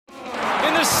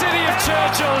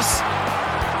Birchells.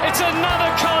 It's another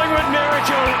Collingwood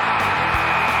miracle.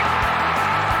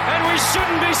 And we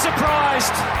shouldn't be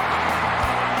surprised.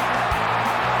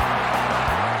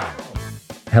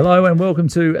 Hello and welcome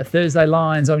to Thursday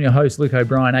Lines. I'm your host, Luke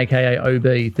O'Brien, aka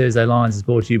OB. Thursday Lines is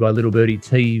brought to you by Little Birdie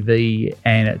TV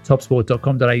and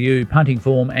topsport.com.au, Punting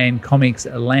Form and Comics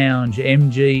Lounge.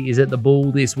 MG is at the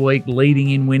Bull this week, leading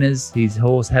in winners. His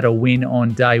horse had a win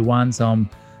on day one, so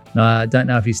I don't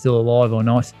know if he's still alive or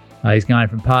not. He's going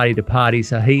from party to party,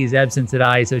 so he is absent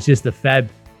today. So it's just the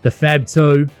Fab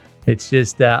two. It's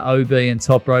just OB and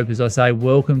Top Rope, as I say.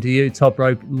 Welcome to you, Top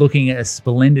Rope, looking at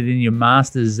splendid in your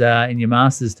Masters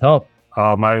top.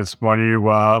 Oh, mate, it's my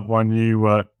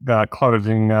new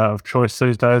clothing of choice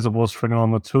these days. It was for anyone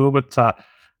on the tour, but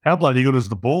how bloody good is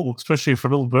the Ball, especially for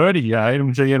Little Birdie?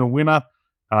 MG had a winner,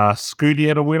 Scooty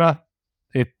had a winner.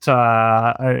 It's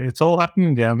all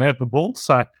happening down there at the Ball.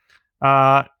 So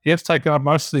it's taken up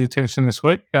most of the attention this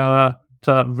week.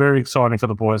 Very exciting for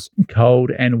the boys. Cold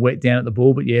and wet down at the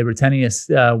Bull, but yeah, Britannius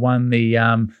won the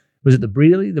was it the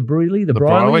Briley,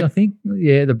 I think.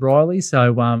 Yeah, the Briley.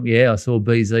 So I saw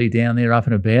BZ down there up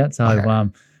and about. So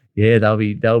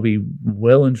they'll be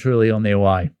well and truly on their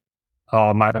way.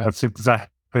 Oh mate, that's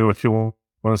exactly what you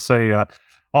want to see. Have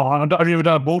you ever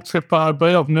done a Bull trip, B?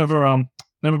 I've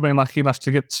never been lucky enough to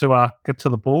get to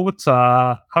the Ball, but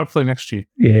hopefully next year.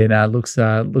 Yeah, no, it looks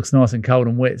nice and cold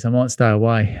and wet, so I might stay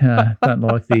away. Don't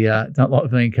like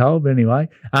being cold, but anyway.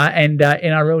 And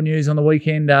NRL news on the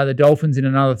weekend: the Dolphins in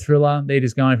another thriller. They're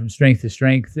just going from strength to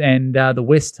strength, and the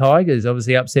West Tigers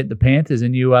obviously upset the Panthers.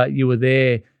 And you were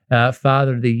there,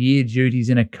 Father of the Year duties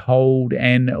in a cold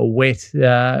and a wet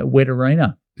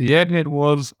arena. Yeah, it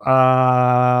was.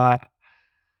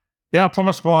 I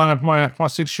promised my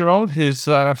 6-year-old, who's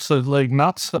absolute league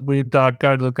nuts, that we'd go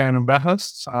to the game in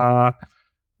Bathurst.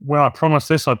 When I promised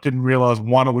this, I didn't realise,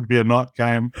 one, it would be a night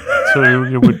game, two,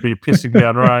 it would be pissing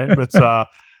down rain. But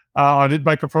I did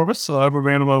make a promise, so I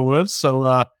overran my words.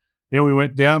 So, we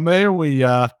went down there. We,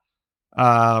 because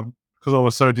I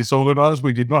was so disorganised,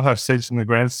 we did not have seats in the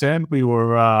grandstand. We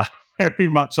were very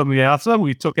much on the outside.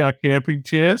 We took our camping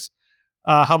chairs,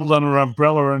 huddled under an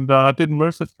umbrella, and didn't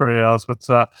move for 3 hours.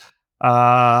 But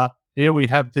we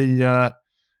had the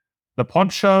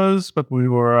ponchos, but we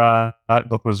were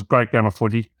look, it was a great game of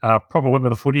footy, proper win of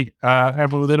the footy,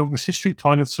 and we were there with history,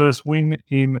 tying its first win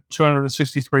in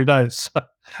 263 days.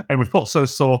 And we also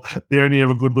saw the only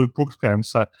ever good Luke Brooks game,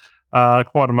 so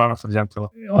quite a moment for the young fella.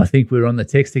 I think we were on the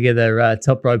text together,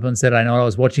 Top Rope, on Saturday night. I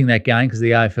was watching that game because the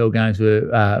AFL games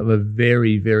were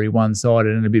very, very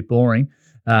one-sided and a bit boring.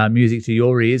 Music to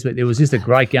your ears, but it was just a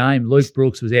great game. Luke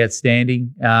Brooks was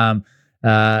outstanding. The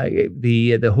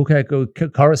hooker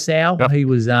Coruscant, yep. He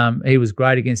was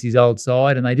great against his old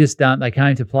side, and they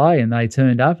came to play and they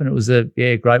turned up, and it was a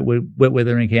great wet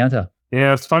weather encounter.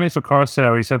 Yeah, it's funny for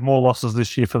Coruscant. He's had more losses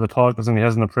this year for the Tigers than he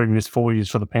has in the previous 4 years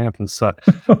for the Panthers. So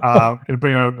it'd have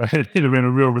been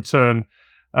a real return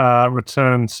to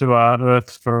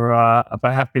earth for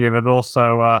Happy, and it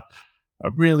also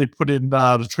really put in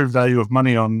the true value of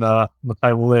money on the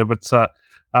table there. But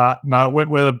no, wet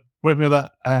weather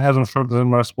hasn't fronted in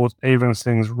most sports, evens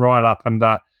things right up. And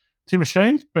Tim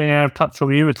Machine's been out of touch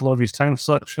all year with a lot of his team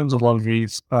selections, a lot of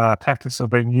his tactics have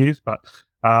been used. But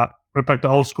went back to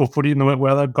old school footy in the wet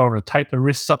weather, got to tape the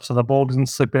wrists up so the ball doesn't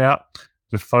slip out.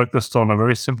 Just focused on a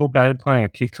very simple game plan, a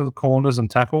kick to the corners and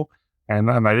tackle, and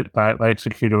they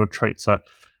executed a treat. So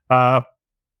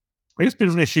it's a bit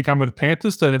of an issue coming with the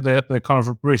Panthers. They're kind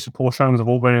of recent portions have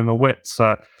all been in the wet.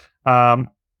 So a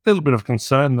little bit of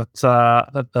concern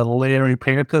that the Larry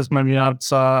Panthers maybe aren't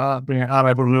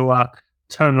able to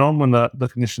turn it on when the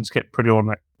conditions get pretty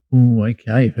ordinary. Oh,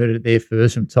 okay. You've heard it there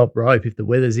first from Top Rope. If the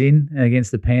weather's in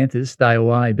against the Panthers, stay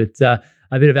away. But a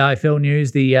bit of AFL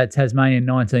news. The Tasmanian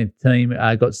 19th team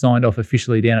got signed off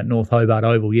officially down at North Hobart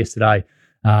Oval yesterday,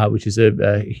 which is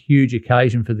a huge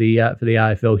occasion for the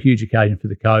AFL, huge occasion for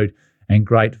the code, and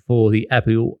great for the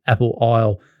Apple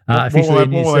Isle. What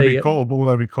will they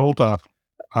be called?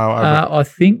 I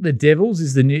think the Devils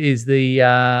is the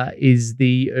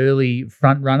early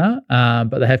front runner,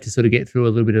 but they have to sort of get through a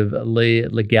little bit of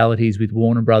legalities with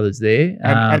Warner Brothers there.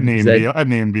 And the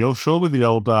NBL, sure, with the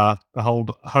old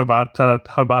Hobart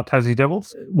Tassie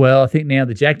Devils. Well, I think now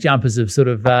the Jack Jumpers have sort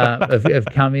of have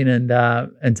come in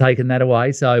and taken that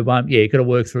away. So you've got to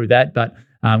work through that, but.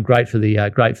 Great for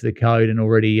the code, and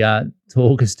already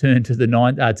talk has turned to the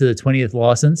 20th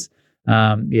license.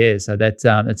 So that's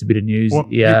a bit of news.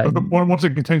 What's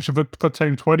in contention for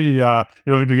Team 20? You're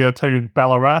looking to get a team in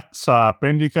Ballarat,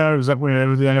 Bendigo. Is that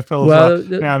where the NFL is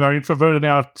now they're introverted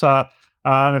now?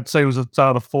 And it seems that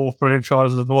the four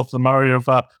franchises north of the Murray have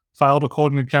failed,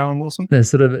 according to Karen Wilson. The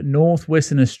sort of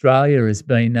northwestern Australia has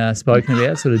been spoken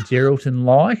about, sort of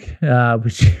Geraldton-like,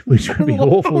 which would be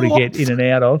awful to get in and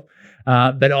out of.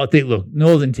 But I think, look,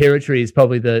 Northern Territory is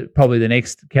probably the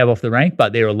next cab off the rank,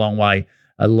 but they're a long way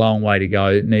to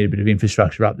go. Need a bit of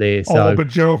infrastructure up there. So, but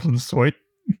Geraldton's sweet.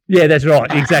 Yeah, that's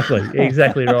right.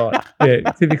 Exactly right.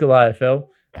 Yeah, typical AFL.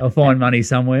 I'll find money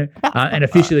somewhere. And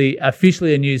officially a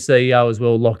new CEO as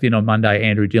well, locked in on Monday.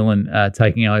 Andrew Dillon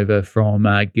taking over from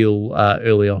Gill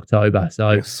early October.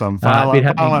 So, yes, Barley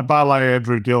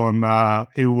Andrew Dillon,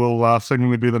 he will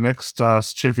seemingly be the next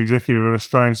chief executive of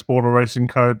Australian Sport or Racing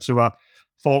Code to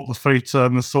fault the feet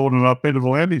and the sword and a bit of the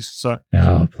Andes. So,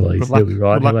 please, he'll be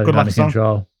right. He'll have it under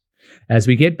control. As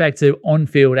we get back to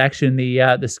on-field action,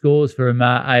 the scores from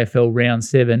AFL Round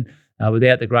 7,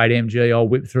 without the great MG, I'll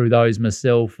whip through those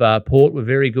myself. Port were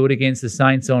very good against the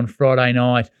Saints on Friday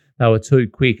night. They were too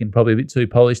quick and probably a bit too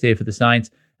polished there for the Saints.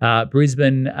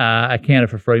 Brisbane accounted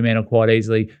for Fremantle quite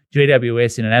easily.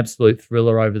 GWS in an absolute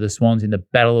thriller over the Swans in the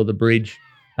Battle of the Bridge.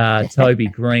 Toby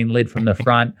Green led from the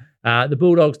front. The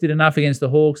Bulldogs did enough against the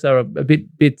Hawks. They were a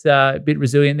bit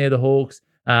resilient there, the Hawks.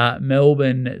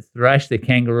 Melbourne thrashed the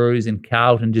Kangaroos and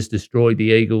Carlton just destroyed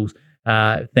the Eagles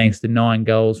thanks to 9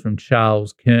 goals from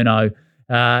Charles Curnow.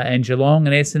 And Geelong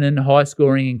and Essendon,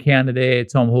 high-scoring encounter there.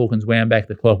 Tom Hawkins wound back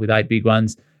the clock with 8 big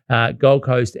ones. Gold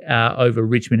Coast over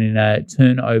Richmond in a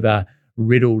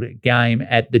turnover-riddled game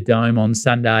at the Dome on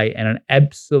Sunday, and an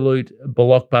absolute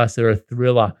blockbuster, a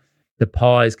thriller. The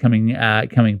Pies coming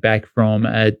back from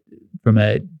a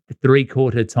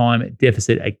three-quarter time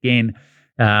deficit again.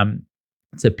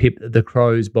 To pip the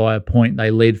Crows by a point.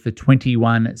 They led for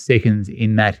 21 seconds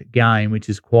in that game, which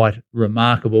is quite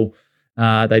remarkable.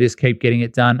 They just keep getting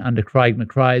it done under Craig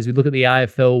McRae. As we look at the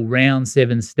AFL Round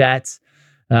 7 stats,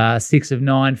 6 of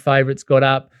 9 favourites got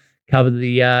up, covered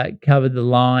the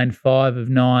line, 5 of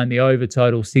 9, the over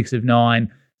total 6 of 9.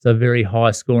 So very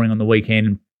high scoring on the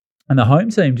weekend. And the home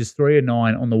team just 3 of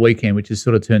 9 on the weekend, which has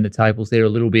sort of turned the tables there a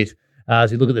little bit.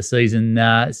 As we look at the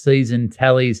season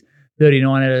tallies,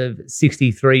 39 out of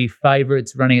 63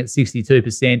 favourites, running at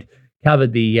 62%.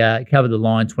 Covered the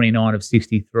line, 29 of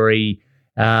 63.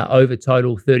 Over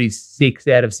total, 36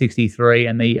 out of 63,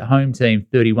 and the home team,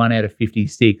 31 out of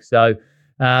 56. So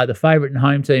the favourite and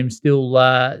home team still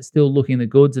looking the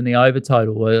goods, and the over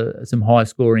total, some high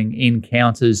scoring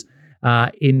encounters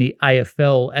in the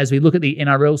AFL. As we look at the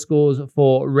NRL scores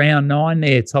for round 9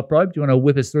 there, Top Rope, do you want to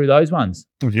whip us through those ones?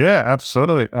 Yeah,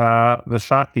 absolutely. The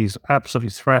Sharkies absolutely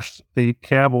thrashed the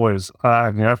Cowboys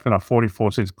in the opener,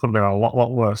 44-6. Could have been a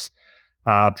lot worse.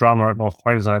 Drama at North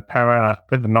Queensland. Parramatta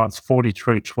beat the Knights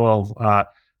 43-12.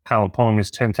 Callum Ponga's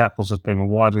 10 tackles has been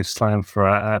widely slammed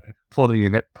for the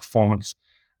net performance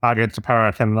against the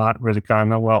Parramatta tonight, really going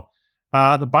well.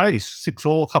 The Bays,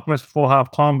 6-all, a couple minutes before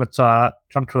half-time, but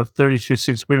jumped to a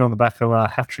 32-6 win on the back of a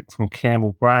hat-trick from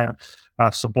Campbell Graham.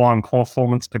 Sublime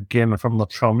performance again from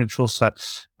Latrell Mitchell. So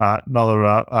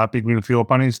another big win for your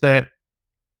bunnies there.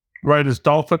 Raiders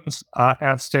Dolphins,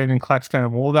 outstanding Claxton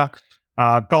and Warder.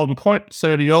 Golden Point,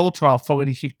 30-all. Terrell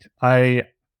Fogarty kicked a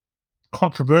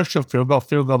controversial field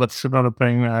goal that should not have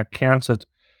been counted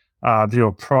due to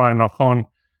a prior knock-on.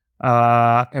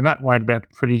 And that Wayne about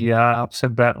pretty upset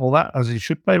about all that, as he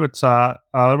should be. But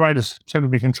the Raiders seem to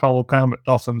be in control of the game, but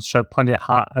Dolphins show plenty of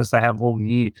heart as they have all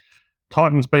year.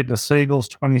 Titans beat the Seagulls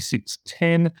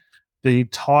 26-10. The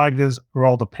Tigers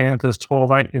rolled the Panthers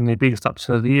 12-8 in their biggest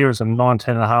upset of the year as a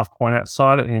 19.5 point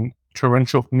outsider in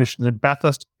torrential conditions in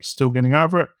Bathurst, still getting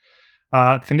over it.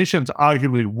 Conditions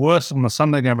arguably worse on the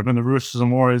Sunday game between the Roosters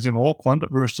and Warriors in Auckland,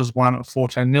 but Roosters won at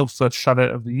 14-0, first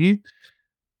shutout of the year.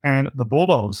 And the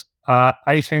Bulldogs,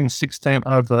 18-16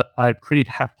 over a pretty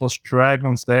hapless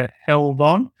Dragons there, held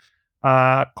on.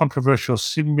 Controversial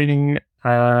submitting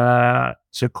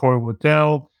to Corey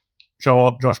Waddell.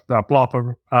 Josh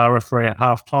Blopper, referee at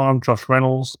halftime. Josh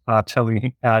Reynolds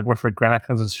telling referee Grant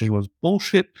Atkins that she was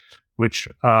bullshit, which,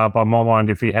 by my mind,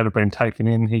 if he had been taken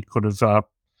in, he could have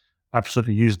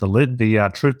absolutely used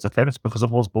the truth defense, because it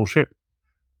was bullshit.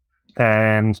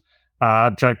 And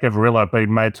Jake Everillo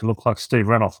being made to look like Steve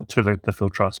Reynolds to the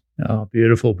field tries. Oh,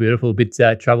 beautiful. Bit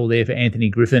trouble there for Anthony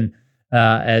Griffin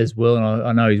as well. And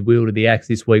I know he's wielded the axe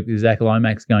this week with Zach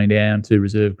Lomax going down to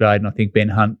reserve grade, and I think Ben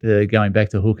Hunt going back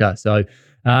to hooker. So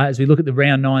as we look at the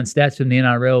round 9 stats from the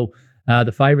NRL,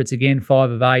 the favourites again,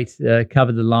 5 of 8,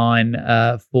 covered the line,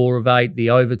 4 of 8. The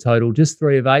over total, just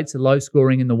 3 of 8, so low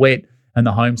scoring in the wet, and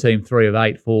the home team 3 of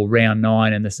 8 for round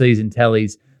 9. And the season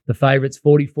tallies, the favourites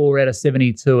 44 out of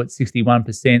 72 at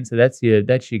 61%, so that's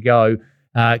your go.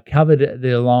 Covered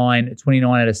the line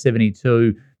 29 out of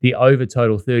 72. The over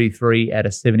total 33 out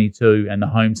of 72, and the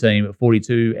home team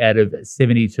 42 out of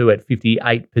 72 at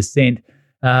 58%.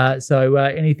 So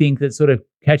anything that sort of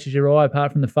catches your eye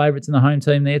apart from the favourites and the home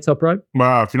team there, Top Rope?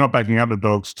 Well, if you're not backing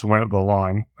underdogs to win at the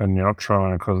line, and you're not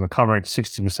trying, because they're covering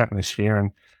 60% this year,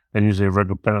 and they're usually a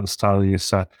regular bet at the start of the year.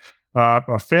 So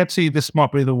I fancy this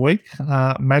might be the week,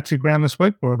 Magic Round this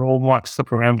week, where it all might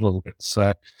slip around a little bit.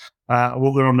 So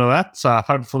we'll get on to that.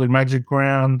 Hopefully Magic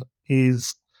Round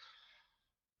is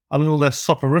a little less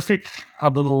soporific, a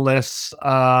little less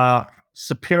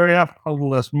superior, a little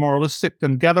less moralistic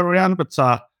than Gather Round, but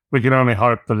we can only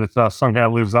hope that it somehow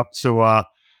lives up to what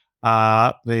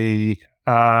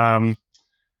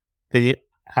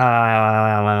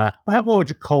would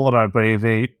you call it, OB?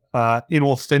 The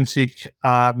inauthentic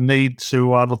need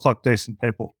to look like decent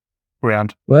people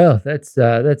round. Well, that's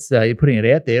you're putting it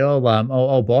out there.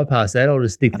 I'll bypass that. I'll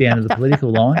just stick down to the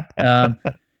political line.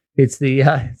 It's the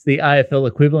AFL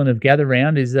equivalent of Gather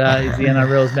Round is the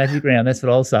NRL's Magic Round. That's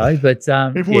what I'll say. But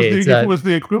if it was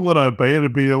the equivalent, OB,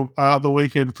 it'd be the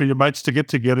weekend for your mates to get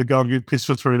together, go and get pissed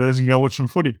for 3 days, and go watch some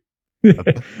footy.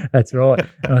 That's right.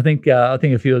 And I think a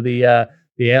few of the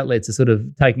outlets are sort of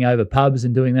taking over pubs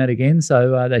and doing that again.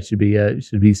 So that should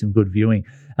be some good viewing.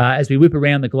 As we whip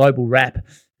around the global wrap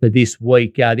for this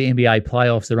week, the NBA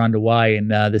playoffs are underway,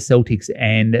 and the Celtics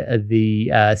and the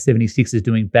 76ers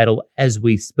doing battle as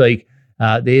we speak.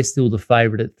 They're still the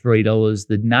favourite at $3.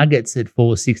 The Nuggets at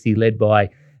 $4.60, led by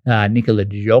Nikola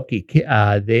Jokic,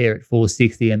 there at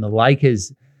 $4.60, and the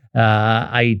Lakers,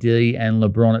 AD and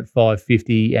LeBron at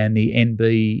 $5.50, and the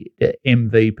MVP at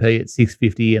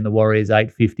 $6.50, and the Warriors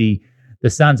 $8.50. The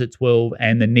Suns at $12,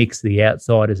 and the Knicks, the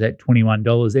outsiders, at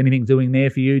 $21. Anything doing there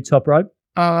for you, Top Rope?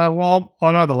 Well,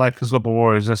 I know the Lakers got the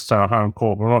Warriors this home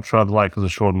court, but I'm not sure the Lakers are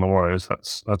short on the Warriors.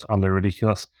 That's utterly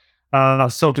ridiculous.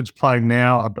 Celtics playing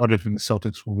now. I don't think the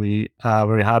Celtics will be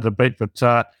very hard to beat, but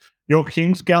your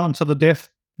Kings gallant to the death.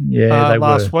 Yeah, they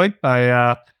last were. Week. They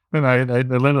led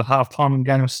at halftime in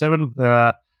Game 7.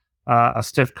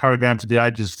 Steph Curry down to the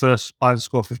ages first player to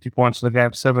score 50 points in the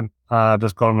Game 7.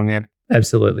 Just got him in the end.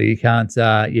 Absolutely, you can't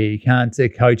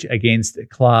coach against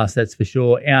class. That's for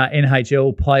sure. Our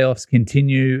NHL playoffs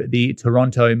continue. The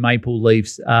Toronto Maple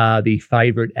Leafs are the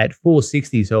favourite at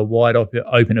 $4.60, so a wide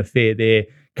open affair there.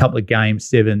 Couple of Game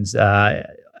 7s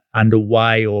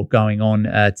underway or going on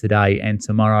today and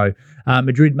tomorrow.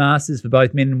 Madrid Masters for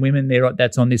both men and women.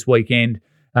 That's on this weekend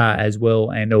as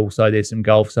well, and also there's some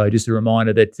golf. So just a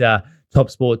reminder that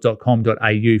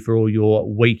topsport.com.au for all your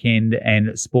weekend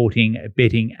and sporting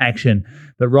betting action.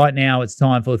 But right now it's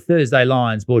time for Thursday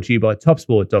Lines, brought to you by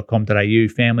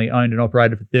topsport.com.au. Family owned and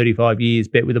operated for 35 years.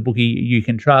 Bet with a bookie you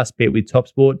can trust. Bet with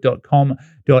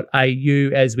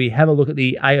topsport.com.au. As we have a look at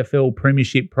the AFL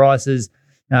Premiership prices,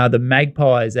 the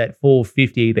Magpies at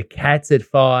 $4.50, the Cats at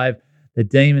 $5, the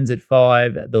Demons at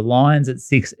 $5, the Lions at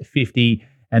 $6.50,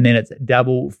 and then it's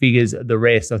double figures the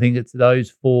rest. I think it's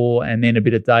those four and then a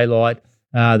bit of daylight.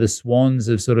 The Swans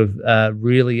have sort of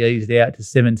really eased out to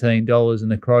 $17,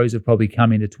 and the Crows have probably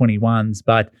come into 21s.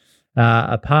 But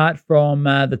apart from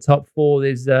the top four,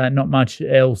 there's not much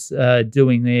else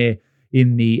doing there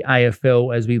in the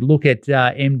AFL. As we look at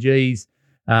MG's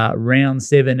round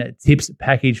 7 tips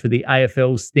package for the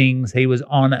AFL Stings, he was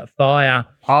on fire.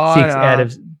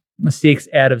 6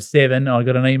 out of 7. I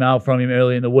got an email from him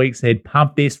earlier in the week, said,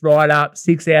 pump this right up.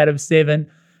 6 out of 7.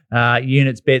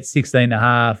 Units bet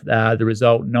 16.5. The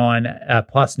result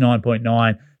plus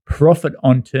 9.9. Profit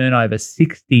on turnover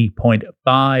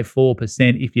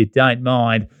 60.54%, if you don't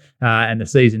mind. And the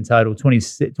season total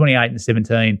 28 and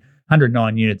 17.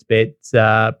 109 units bet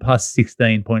plus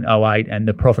 16.08, and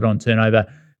the profit on turnover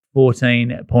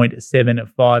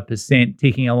 14.75%,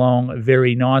 ticking along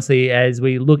very nicely as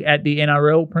we look at the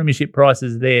NRL Premiership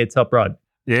prices there, Top Rod.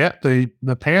 Yeah, the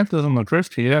Panthers on the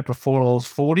drift here up to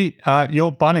 $4.40.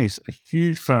 Your Bunnies, a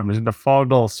huge firm, is into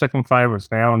 $5 second favourites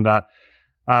now, and they've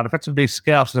had some big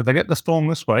scalps. If they get the Storm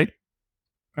this week,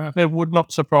 it would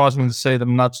not surprise me to see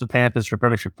them nudge the Panthers for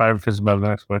Premiership favouritism over the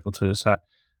next week or two. So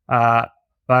they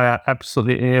are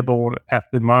absolutely airborne at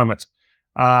the moment.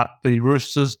 The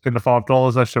Roosters into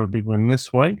 $5. They should have a big win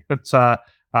this week. It's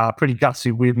pretty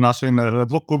gutsy with nothing.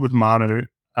 They've looked good with Manu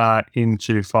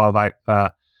into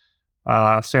 5'8".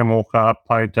 Sam Walker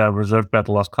played reserve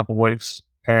battle the last couple of weeks,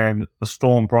 and the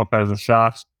Storm, Broncos, and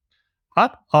Sharks. I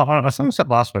said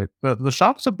last week, the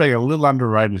Sharks are being a little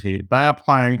underrated here. They are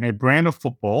playing a brand of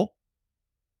football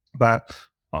that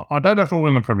I don't know if they'll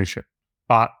win the Premiership,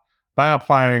 but they are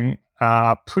playing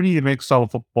pretty unique style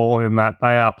of football in that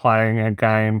they are playing a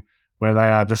game where they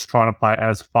are just trying to play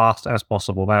as fast as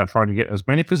possible. They are trying to get as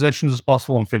many possessions as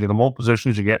possible, and fitting the more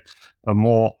possessions you get, the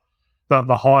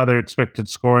the higher their expected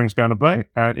scoring is going to be.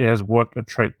 And it has worked a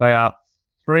treat. They are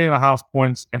 3.5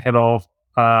 points ahead of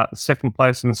second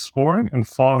place in scoring and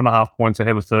 5.5 points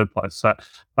ahead of third place. So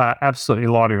they're absolutely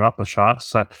lighting up the Sharks.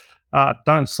 So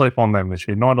don't sleep on them this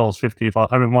year. $9.50 if I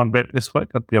having one bet this week,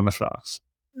 I'd be on the Sharks.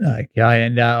 Okay,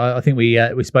 and I think we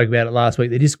spoke about it last week.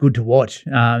 They're just good to watch.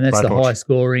 That's the high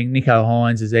scoring. Nico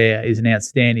Hines is an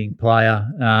outstanding player,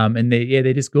 and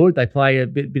they're just good. They play a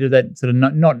bit of that sort of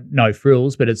not no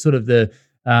frills, but it's sort of the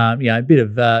bit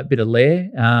of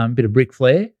lair, bit of brick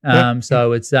flair.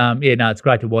 So it's it's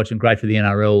great to watch and great for the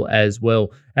NRL as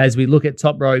well. As we look at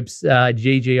Top Rope's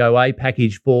GGOA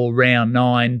package for round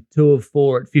 9, 2 of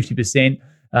 4 at 50%.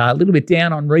 A little bit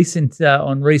down on recent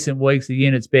weeks. The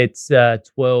units bets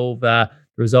 12.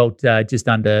 Result just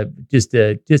a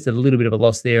little bit of a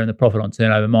loss there, and the profit on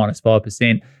turnover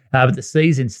 -5%. But the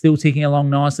season's still ticking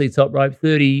along nicely. Top Rope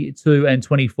 32 and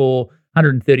 24,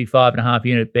 135.5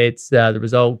 unit bets. The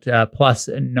result plus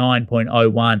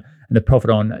 9.01. And the profit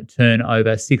on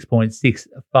turnover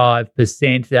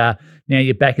 6.65%. Now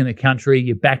you're back in the country,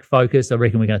 you're back focused. I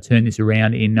reckon we're going to turn this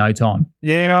around in no time.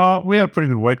 Yeah, we had a pretty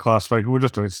good week last week. We were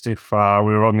just doing stiff. We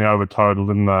were on the over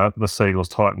total in the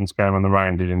Seagulls-Titans game, and the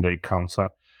rain did indeed come. So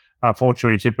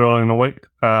unfortunately, tip early in the week,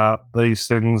 these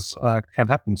things can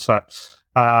happen. So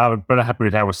I'm very happy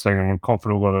with how we're seeing, and I'm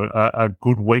confident we've got a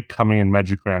good week coming in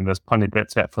Magic Round. There's plenty of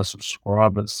bets out for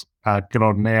subscribers. Get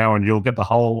on now and you'll get the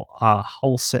whole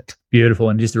set. Beautiful.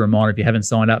 And just a reminder, if you haven't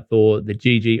signed up for the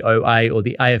GGOA or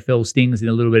the AFL Stings in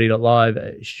the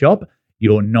Littlebirdie.live shop,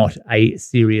 you're not a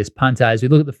serious punter. As we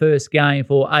look at the first game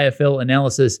for AFL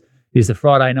analysis, is the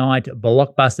Friday night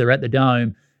blockbuster at the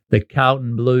Dome. The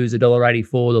Carlton Blues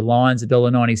 $1.84, the Lions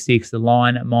 $1.96, the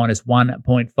line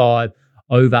 -1.5,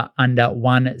 over under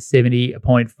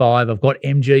 170.5. I've got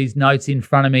MG's notes in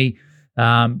front of me.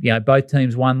 Both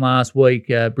teams won last week.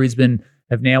 Brisbane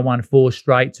have now won 4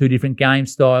 straight, 2 different game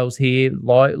styles here.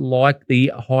 Like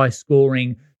the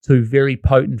high-scoring, 2 very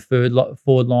potent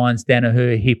forward lines,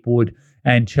 Danaher, Hipwood,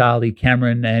 and Charlie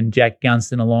Cameron and Jack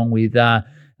Gunston, along with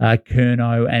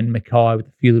Curnow and Mackay, with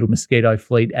a few little mosquito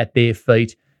fleet at their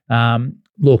feet. MG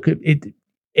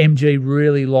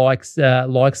really likes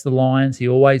the Lions. He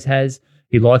always has.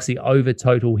 He likes the over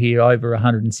total here, over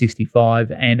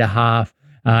 165.5.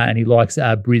 And he likes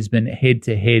Brisbane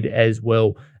head-to-head as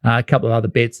well. A couple of other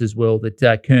bets as well, that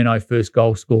Curnow first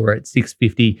goal scorer at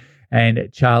 $6.50 and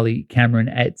Charlie Cameron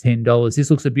at $10.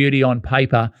 This looks a beauty on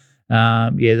paper.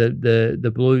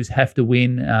 The Blues have to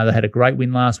win. They had a great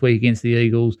win last week against the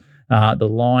Eagles. The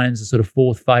Lions are sort of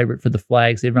 4th favourite for the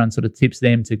Flags. Everyone sort of tips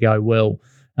them to go well.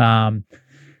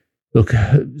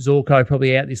 Zorko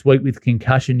probably out this week with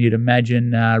concussion, you'd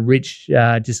imagine. Rich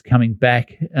just coming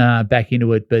back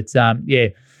into it. But,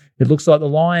 it looks like the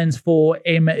Lions for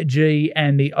MG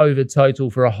and the over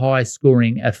total for a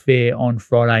high-scoring affair on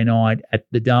Friday night at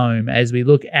the Dome. As we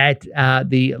look at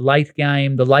the late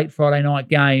Friday night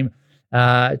game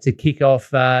kicking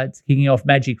off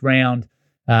Magic Round.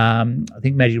 I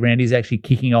think Magic Round is actually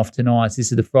kicking off tonight. So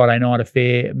this is the Friday night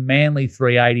affair. Manly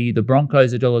 $3.80, the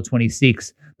Broncos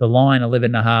 $1.26, the line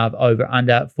 11.5, over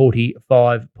under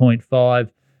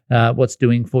 45.5. What's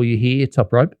doing for you here,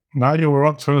 Top Rope? No, you were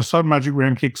right. So Magic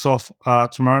Round kicks off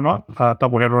tomorrow night.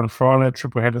 Doubleheader on Friday,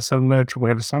 tripleheader Saturday,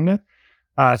 tripleheader Sunday.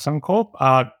 Suncorp.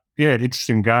 An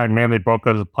interesting game. Manly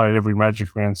Broncos have played every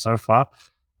Magic Round so far,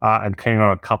 and keen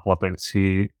on a couple of bets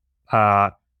here.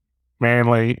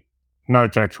 Manly, no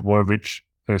Jack Trbojevic.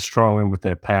 They're struggling with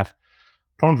their pat.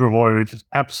 Tom Trbojevic is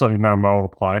absolutely no role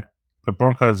to play. The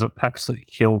Broncos have absolutely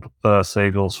killed the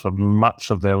Seagulls for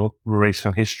much of their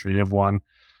recent history. They've won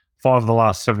 5 of the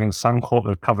last 7 in Suncorp.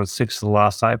 They've covered 6 of the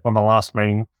last 8. On the last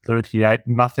meeting,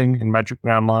 38-0 in Magic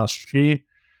Round last year.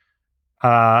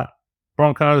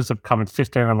 Broncos have covered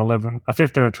 15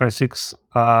 and 26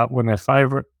 when they're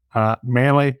favourite.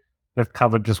 Manly, they've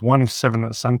covered just 1 of 7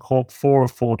 at Suncorp, 4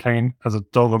 of 14 as a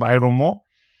dog of 8 or more.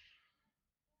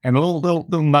 And a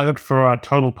little nugget for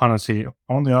total punters here.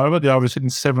 On the over, the over is hitting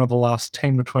 7 of the last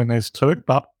 10 between these two.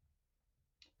 But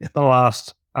in the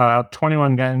last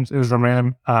 21 games Ezra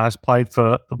Mam has played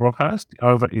for the Broncos, the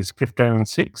over is 15 and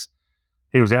 6.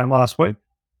 He was out last week.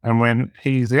 And when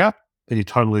he's out, the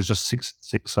total is just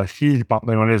 6-6. So huge bump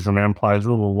there when Ezra Mam plays, a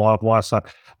little live wire. So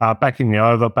back in the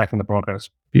over, back in the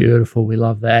Broncos. Beautiful. We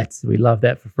love that. We love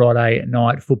that for Friday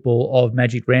night football of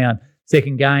Magic Round.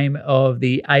 Second game of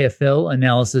the AFL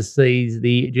analysis sees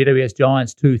the GWS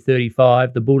Giants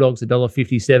 $2.35, the Bulldogs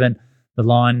 $1.57, the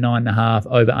line 9.5,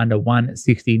 over under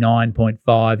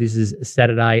 169.5. This is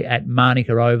Saturday at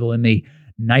Manuka Oval in the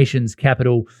nation's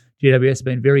capital. GWS have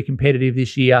been very competitive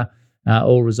this year.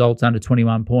 all results under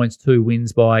 21 points, 2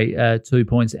 wins by 2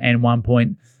 points and 1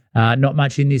 point. Not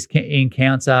much in this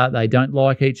encounter. They don't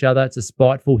like each other. It's a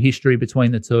spiteful history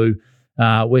between the two.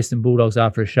 Western Bulldogs,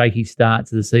 after a shaky start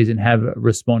to the season, have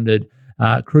responded.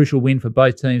 Crucial win for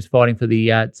both teams fighting for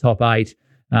the top 8.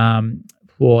 It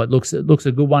looks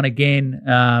a good one again.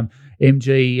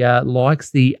 MG likes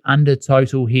the under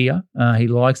total here. He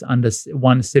likes under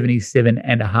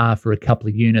 177.5 for a couple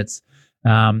of units.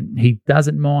 He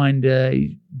doesn't mind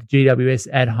GWS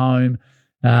at home.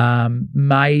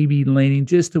 Maybe leaning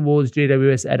just towards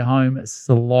GWS at home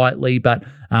slightly, but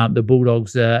the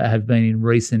Bulldogs have been in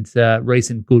recent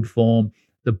good form.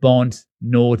 The Bont,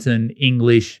 Norton,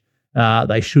 English,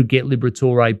 they should get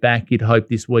Liberatore back, you'd hope,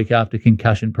 this week after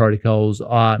concussion protocols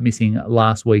are missing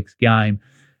last week's game.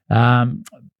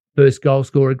 First goal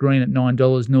scorer, Green at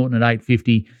 $9, Norton at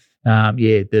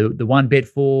 $8.50. The one bet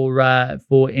for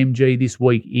MG this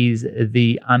week is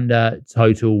the under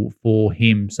total for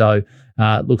him. So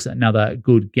looks at another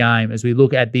good game. As we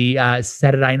look at the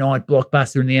Saturday night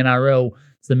blockbuster in the NRL,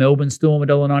 it's the Melbourne Storm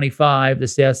 $1.95, the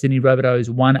South Sydney Rabbitohs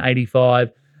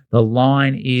 $1.85. The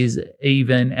line is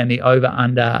even and the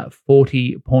over-under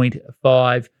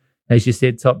 40.5. As you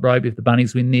said, top rope, if the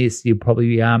Bunnies win this, you'll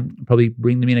probably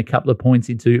bring them in a couple of points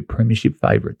into premiership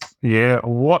favourites. Yeah,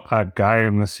 what a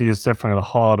game this is. Definitely the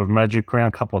highlight of Magic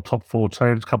Round. A couple of top 4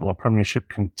 teams, a couple of premiership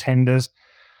contenders.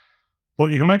 Well,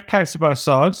 you can make a case to both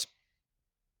sides.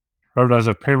 Rabbitohs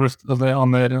have perished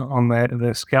on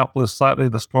their scalp list lately.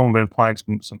 The Storm have been playing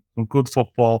some good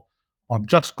football. I'm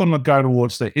just going to go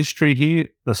towards the history here.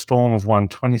 The Storm have won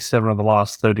 27 of the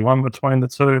last 31 between the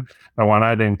two. They won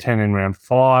 18-10 in round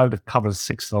 5. They've covered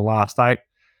 6 of the last 8.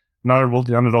 Notable,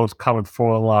 the underdogs covered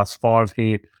 4 of the last 5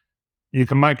 here. You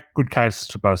can make good cases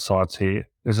to both sides here.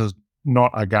 This is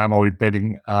not a game I'll be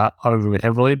betting overly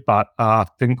heavily, but I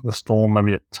think the Storm may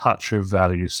be a touch of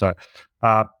value. So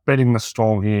betting the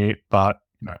Storm here, but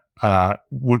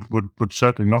would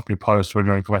certainly not be opposed to a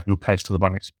very good case to the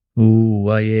Bunnies.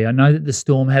 Ooh, yeah. I know that the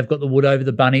Storm have got the wood over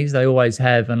the Bunnies. They always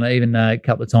have, and even a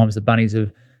couple of times the Bunnies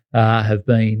have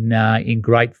been in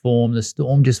great form. The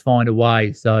Storm just find a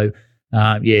way. So,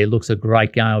 it looks a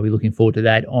great game. I'll be looking forward to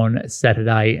that on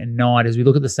Saturday night. As we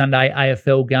look at the Sunday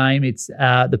AFL game, it's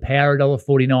the Power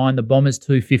 $1.49, the Bombers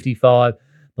 $2.55,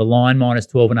 the line minus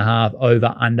 12.5,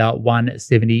 over under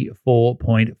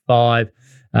 174.5.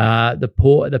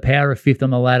 The Power are 5th on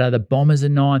the ladder. The Bombers are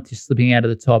 9th, just slipping out of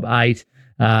the top 8.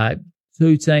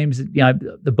 Two teams,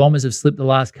 the Bombers have slipped the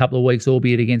last couple of weeks,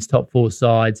 albeit against top 4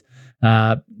 sides.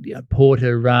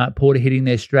 Porter hitting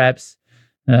their straps.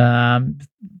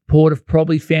 Port have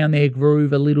probably found their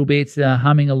groove a little bit,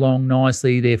 humming along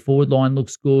nicely. Their forward line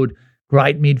looks good.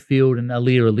 Great midfield, and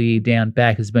Alir down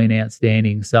back has been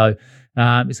outstanding. So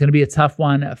it's going to be a tough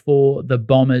one for the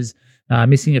Bombers.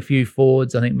 Missing a few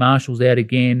forwards. I think Marshall's out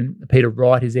again. Peter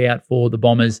Wright is out for the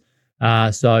Bombers.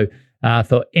 So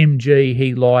for MG,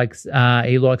 he likes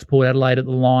Port Adelaide at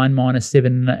the line, minus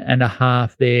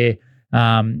 7.5 there.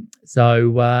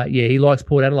 He likes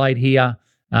Port Adelaide here.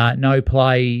 No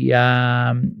play in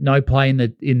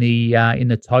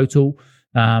the total.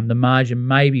 The margin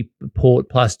maybe Port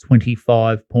plus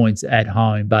 25 points at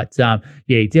home, but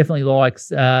he definitely likes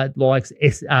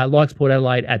Port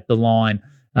Adelaide at the line,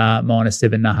 minus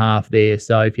 7.5 there.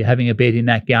 So if you're having a bet in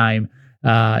that game,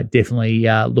 definitely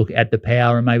look at the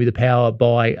Power, and maybe the Power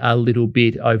by a little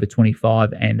bit over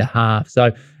 25.5.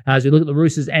 So as we look at the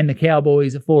Roosters and the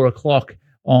Cowboys at 4:00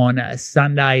 on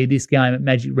Sunday, this game at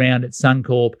Magic Round at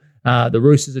Suncorp, the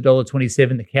Roosters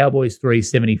 $1.27, the Cowboys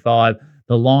 $3.75,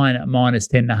 the line minus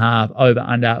 10.5, over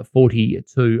under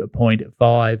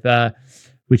 42.5.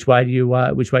 Which way do you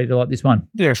like this one?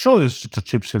 Yeah, surely it's just a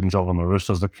chip sitting job on the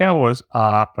Roosters. The Cowboys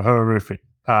are horrific.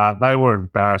 They were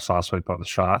embarrassed last week by the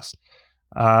Sharks.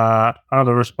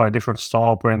 Another Roosters by a different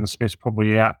style. Brandon Smith's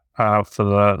probably out for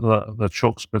the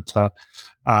Chooks, but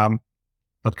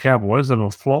the Cowboys,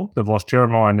 they've flogged. They've lost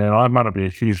Jeremiah now. I might be a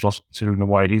huge loss considering the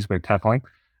way he's been tackling.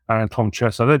 And Tom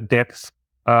Chester, their depth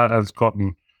has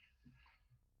gotten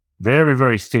very,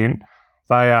 very thin.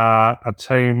 They are a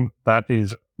team that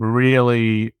is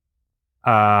really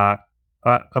a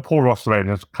poor roster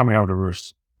rating is coming over to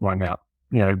Roosters right now.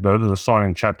 The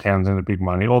signing Chad Townsend the big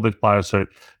money. All these players who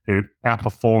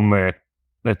outperformed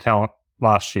their talent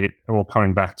last year are all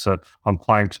coming back on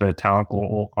playing to their talent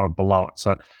or kind of below it.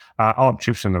 So I'll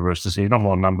chips in the Roosters here. Not a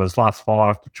lot of numbers. Last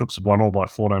 5, the Chooks have won all by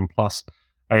 14 plus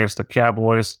against the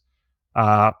Cowboys.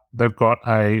 They've got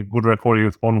a good record here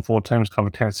with bottom 4 teams,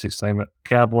 covered 10-16 at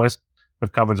Cowboys.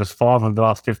 They've covered just 5 of the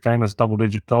last 15 as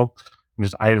double-digit dog.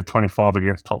 just 8 of 25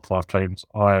 against top 5 teams.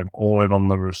 I am all in on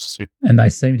the Roosters. And they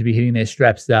seem to be hitting their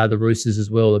straps, the Roosters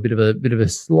as well. A bit of a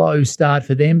slow start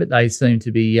for them, but they seem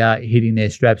to be hitting their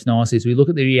straps nicely. As we look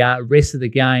at the rest of the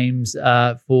games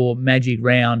for Magic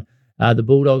Round, the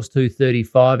Bulldogs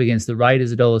 235 against the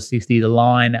Raiders $1.60. The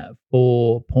line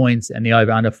 4 points and the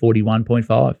over under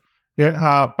 41.5.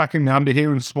 Yeah, backing the under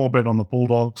here in small bet on the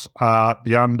Bulldogs.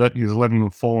 The under is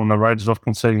 11-4 and the Raiders off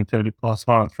conceding 30 plus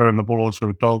 1-3 and the Bulldogs got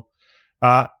a dog.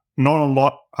 Not a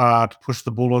lot to push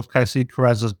the Bulldogs. KC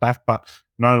Carrazza's back, but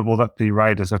notable that the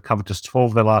Raiders have covered just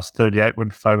 12 of their last 38 when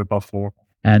favoured by 4.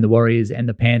 And the Warriors and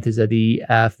the Panthers are the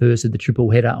first of the triple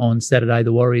header on Saturday.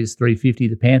 The Warriors $3.50,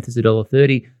 the Panthers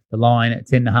 $1.30. The line at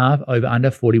 10.5, over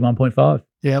under 41.5.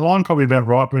 Yeah, line probably about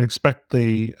right, but expect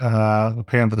the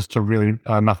Panthers to really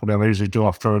knuckle down. They usually do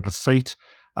after a defeat.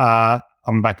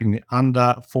 I'm backing the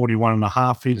under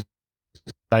 41.5.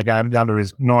 The under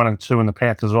is 9-2 and the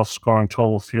Panthers are off scoring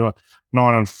 12 or fewer.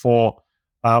 9-4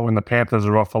 when the Panthers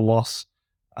are off a loss.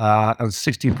 And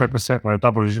 63% when a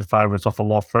double-digit favourites off a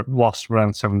loss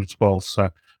around 7-12.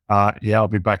 So, I'll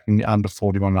be backing the under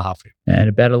 41.5. And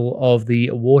a battle of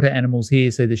the water animals here.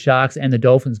 So the Sharks and the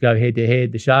Dolphins go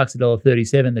head-to-head. The Sharks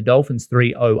 $1.37, the Dolphins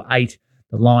 $3.08.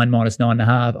 The line minus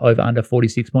 9.5, over under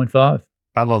 46.5.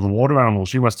 Battle of the water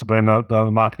animals. You must have been the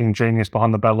marketing genius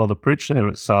behind the Battle of the Bridge there.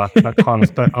 It's that kind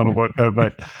of work there.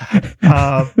 But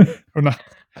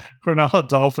Cronulla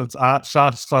Dolphins,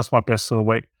 Sharks plus my best of the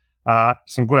week.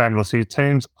 Some good angles here.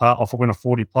 Teams off a win of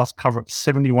 40 plus, cover up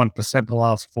 71% the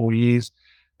last 4 years.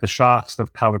 The Sharks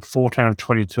have covered 14 of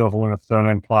 22 off a win of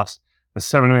 13 plus. The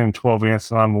 17 and 12 against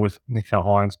the number with Nico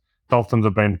Hines. Dolphins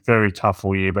have been very tough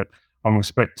all year, but I'm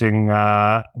expecting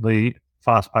the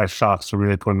fast-paced Sharks to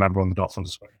really put a number on the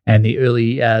Dolphins. And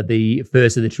the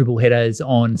first of the triple headers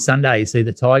on Sunday. See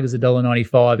the Tigers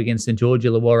 $1.95 against St George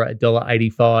Illawarra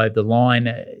 $1.85. The line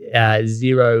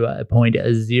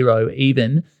 0.0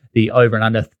 even. The over and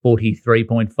under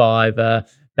 43.5.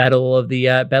 Battle of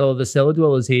the cellar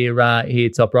dwellers here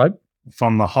top rope.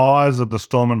 From the highs of the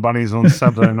Storm and Bunnies on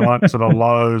Saturday night to the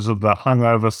lows of the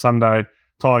hungover Sunday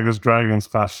Tigers Dragons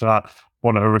fast start.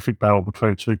 What a horrific battle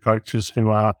between two coaches who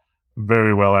are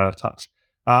very well out of touch.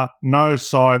 No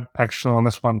side action on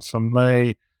this one from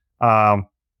me.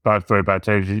 Both very bad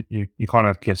teams. You're kind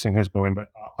of guessing who's going to win, but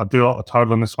I do like the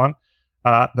total on this one.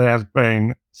 There has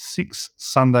been 6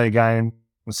 Sunday games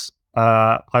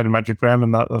played in Magic Round,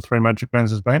 and the 3 Magic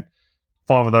Rounds has been.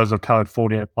 5 of those have tallied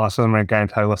 48 plus, and a game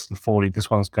total less than 40.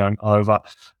 This one's going over.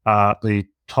 The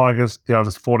Tigers, the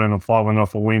others 14-5 went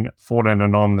off a win.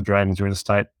 14-9, the Dragons are in the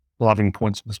state. Loving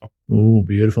points in this one. Oh,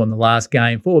 beautiful. In the last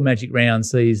game, 4 Magic Round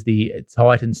sees the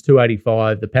Titans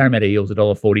 $2.85, the Parramatta Eels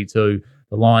 $1.42,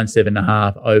 the Lions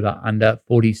 7.5, over under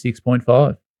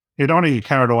 46.5. You don't want to get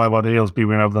carried away by the Eels big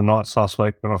win over the Knights last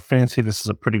week, but I fancy this is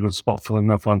a pretty good spot for them.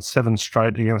 They've won 7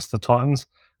 straight against the Titans.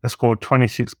 They scored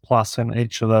 26 plus in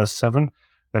each of those 7.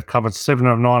 They've covered 7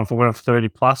 of 9 for win of 30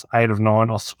 plus, 8 of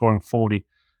 9 off scoring 40.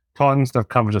 Titans, they've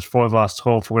covered just 4 of the last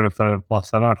 12 for win of 30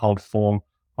 plus. They don't hold form.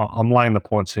 I'm laying the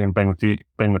points here and being with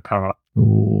Parramatta.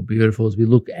 Oh, beautiful. As we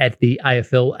look at the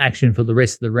AFL action for the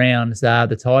rest of the rounds,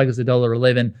 the Tigers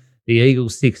 $1.11, the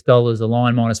Eagles $6, the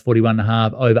line minus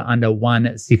 41.5, over under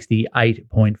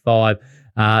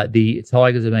 168.5. The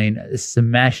Tigers have been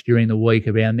smashed during the week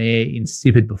around their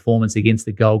insipid performance against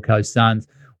the Gold Coast Suns.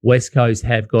 West Coast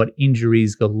have got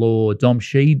injuries galore. Dom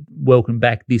Sheed, welcome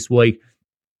back this week.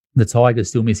 The Tigers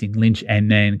still missing Lynch and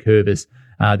Nan Curvis.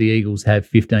 The Eagles have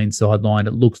 15 sidelined.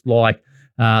 It looks like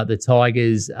the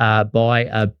Tigers by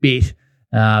a bit,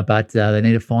 but they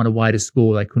need to find a way to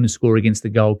score. They couldn't score against the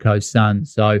Gold Coast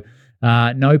Suns. So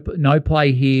no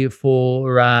play here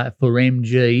for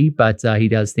MG, but he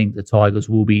does think the Tigers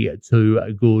will be too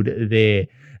good there.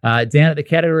 Down at the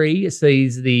category,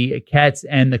 sees the Cats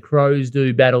and the Crows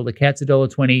do battle. The Cats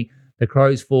 $1.20, the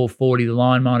Crows $4.40, the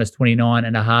line minus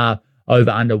 29.5, over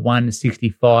under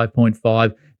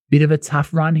 165.5. Bit of a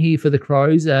tough run here for the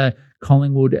Crows.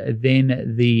 Collingwood,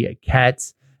 then the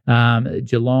Cats.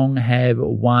 Geelong have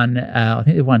won, I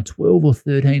think they've won 12 or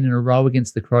 13 in a row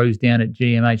against the Crows down at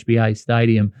GMHBA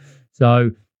Stadium.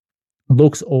 So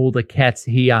looks all the Cats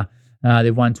here.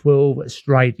 They've won 12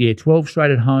 straight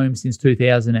at home since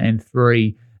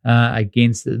 2003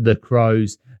 against the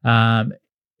Crows.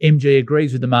 MG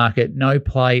agrees with the market. No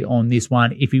play on this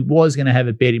one. If he was going to have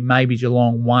a bet, it may be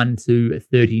Geelong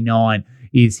 1-39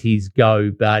 is his go,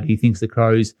 but he thinks the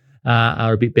Crows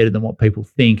are a bit better than what people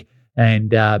think.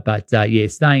 And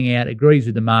staying out, agrees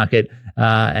with the market.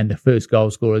 And the first goal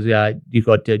scorers, you've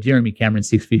got Jeremy Cameron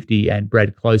 $6.50 and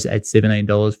Brad Close at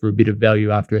 $17 for a bit of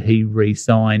value after he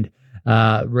re-signed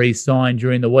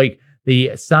during the week.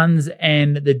 The Suns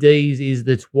and the D's is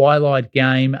the twilight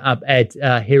game up at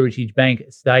Heritage Bank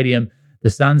Stadium. The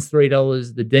Suns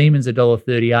 $3, the Demons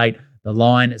 $1.38. The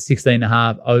line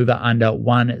 16.5, over under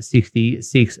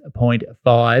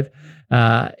 166.5.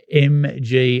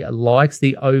 MG likes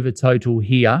the over total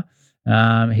here.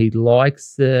 He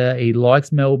likes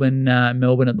Melbourne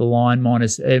at the line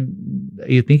minus. I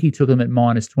think he took them at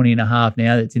minus 20.5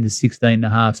 now. That's into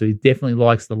 16.5. So he definitely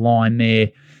likes the line there.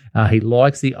 He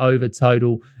likes the over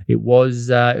total. It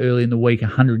was early in the week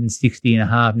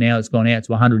 160.5. Now it's gone out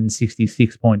to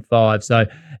 166.5. So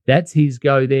that's his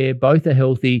go there. Both are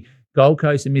healthy. Gold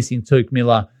Coast are missing Tuke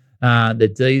Miller.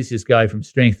 The D's just go from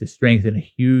strength to strength, and a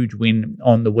huge win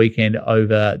on the weekend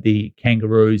over the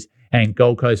Kangaroos. And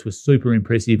Gold Coast was super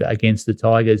impressive against the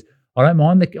Tigers. I don't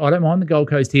mind the Gold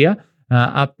Coast here.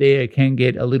 Up there, it can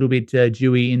get a little bit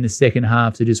dewy in the second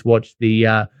half. So just watch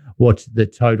the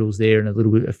totals there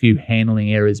and a few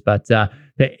handling errors. But for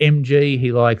MG,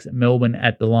 he likes Melbourne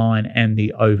at the line and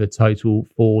the over total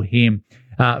for him.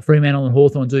 Fremantle and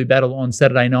Hawthorn do battle on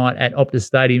Saturday night at Optus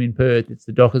Stadium in Perth. It's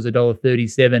the Dockers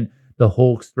 $1.37, the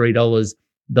Hawks $3.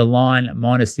 The line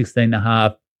minus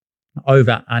 16.5,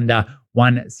 over under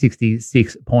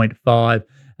 166.5.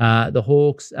 The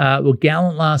Hawks were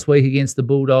gallant last week against the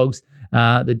Bulldogs.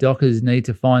 The Dockers need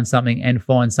to find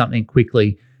something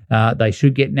quickly. They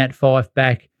should get Nat Fyfe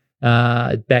back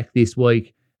this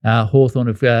week. Hawthorn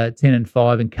have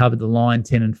 10-5 and covered the line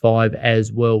 10-5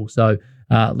 as well. So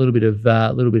a little bit of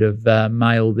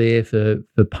mail there for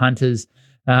punters.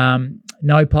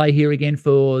 No play here again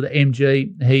for the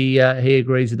MG. He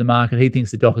agrees with the market. He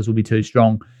thinks the Dockers will be too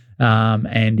strong,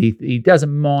 and he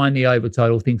doesn't mind the over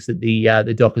total. Thinks that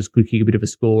the Dockers could kick a bit of a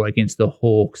score against the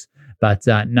Hawks, but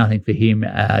nothing for him.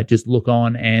 Just look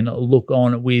on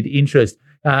with interest.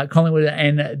 Collingwood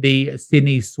and the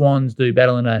Sydney Swans do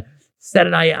battle in a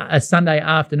Sunday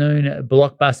afternoon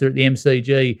blockbuster at the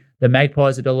MCG. The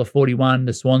Magpies $1.41,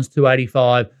 the Swans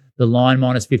 $2.85, the line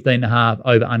minus 15.5,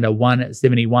 over under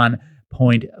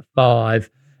 171.5.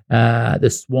 The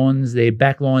Swans, their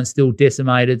back line still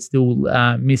decimated, still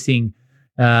missing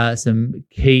some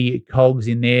key cogs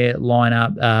in their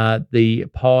lineup. The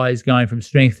Pies going from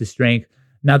strength to strength.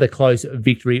 Another close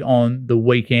victory on the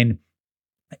weekend.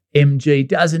 MG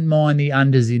doesn't mind the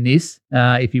unders in this.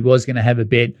 If he was going to have a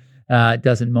bet,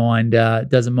 doesn't mind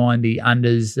the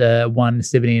unders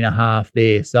 170.5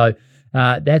 there. So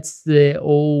that's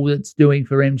all that's doing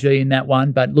for MG in that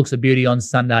one. But looks a beauty on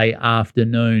Sunday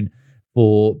afternoon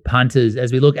for punters.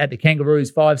 As we look at the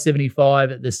Kangaroos,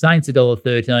 $5.75. The Saints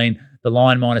 $1.13. The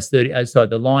line minus 30.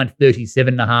 The line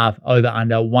 37.5, over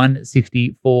under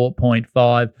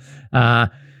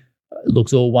 164.5.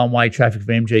 Looks all one-way traffic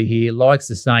for MG here. Likes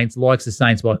the Saints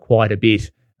by quite a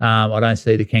bit. I don't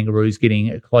see the Kangaroos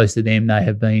getting close to them. They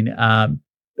have been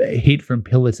hit from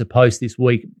pillar to post this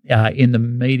week in the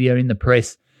media, in the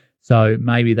press. So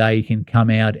maybe they can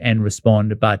come out and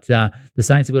respond. But the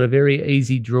Saints have got a very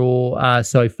easy draw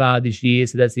so far this year.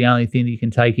 So that's the only thing that you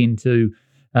can take into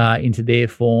their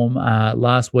form.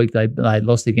 Last week they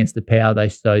lost against the Power. They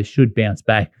should bounce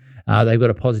back. They've got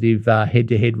a positive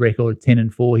head-to-head record,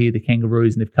 10-4 here, the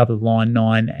Kangaroos, and they've covered the line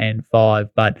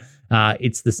 9-5. But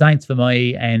it's the Saints for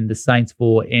me and the Saints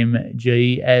for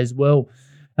MG as well.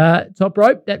 Top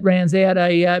rope, that rounds out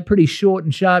a pretty short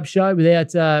and sharp show without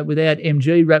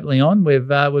MG rattling on. We've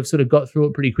sort of got through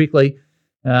it pretty quickly.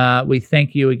 We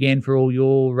thank you again for all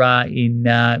your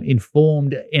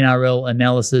informed NRL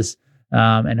analysis,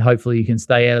 and hopefully you can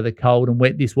stay out of the cold and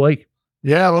wet this week.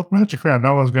 Yeah, look, Magic Round,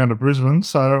 no one's going to Brisbane,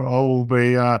 so I will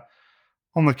be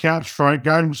on the couch for 8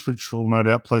 games, which will no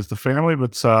doubt please the family.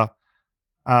 But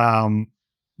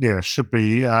should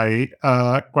be a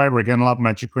great weekend. Love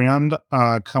Magic Round.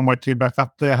 Can't wait to get back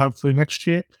up there, hopefully next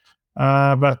year.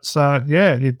 It's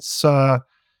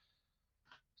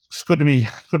good to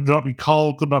not be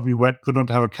cold, good not be wet, good not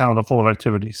to have a calendar full of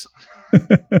activities.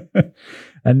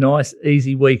 A nice,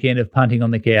 easy weekend of punting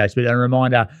on the couch. But a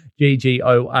reminder,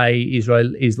 GGOA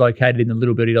Israel is located in the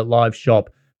littlebirdie.live shop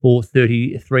for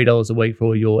 $33 a week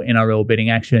for your NRL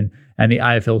betting action. And the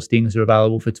AFL Stings are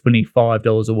available for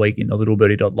 $25 a week in the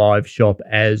littlebirdie.live shop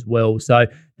as well. So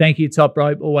thank you, Top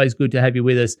Rope. Always good to have you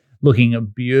with us.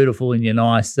 Looking beautiful in your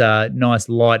nice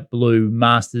light blue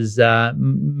Masters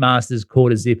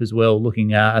quarter zip as well.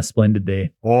 Looking splendid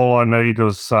there. All I need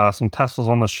is some tassels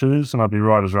on the shoes, and I'll be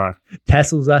right as right.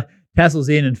 Tassels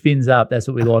in and fins up. That's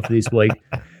what we like for this week.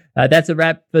 That's a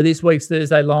wrap for this week's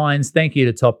Thursday Lines. Thank you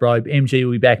to Top Rope. MG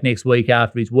will be back next week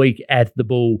after his week at the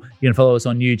Bull. You can follow us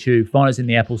on YouTube. Find us in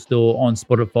the Apple Store, on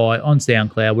Spotify, on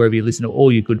SoundCloud, wherever you listen to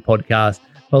all your good podcasts.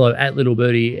 Follow at Little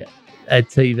Birdie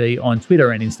TV on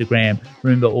Twitter and Instagram.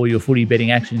 Remember, all your footy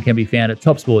betting action can be found at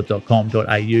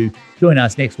topsport.com.au. Join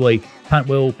us next week. Punt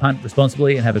well, punt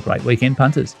responsibly, and have a great weekend,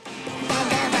 punters.